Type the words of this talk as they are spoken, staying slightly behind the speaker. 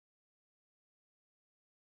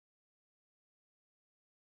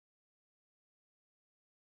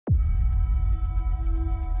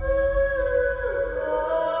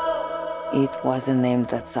It was a name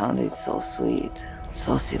that sounded so sweet,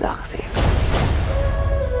 so seductive.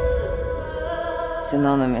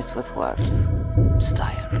 Synonymous with worth,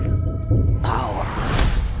 style, power.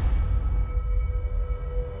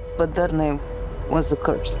 But that name was a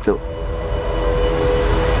curse too.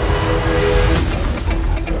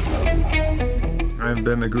 I've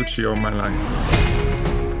been a Gucci all my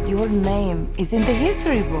life. Your name is in the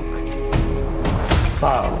history books.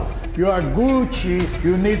 Paolo, you are Gucci,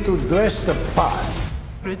 you need to dress the part.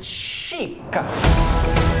 It's chic.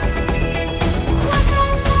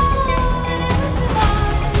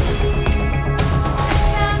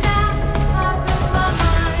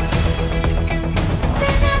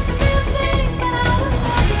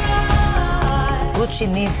 Gucci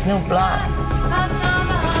needs new blood.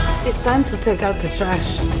 It's time to take out the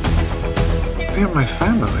trash. They're my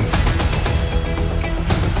family.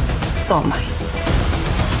 So am I.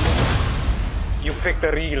 You picked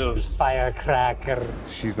a real firecracker.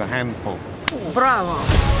 She's a handful. Bravo.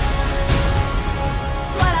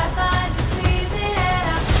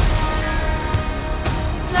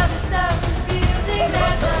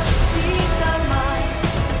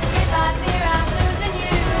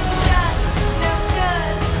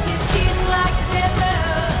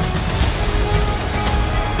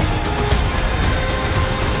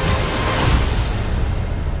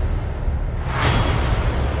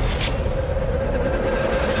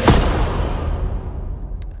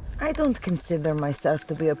 I don't consider myself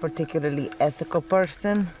to be a particularly ethical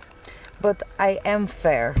person, but I am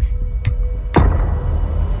fair.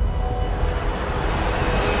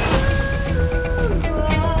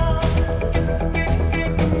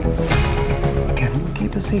 Can you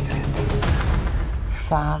keep a secret?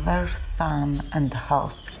 Father, son, and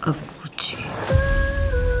house of Gucci.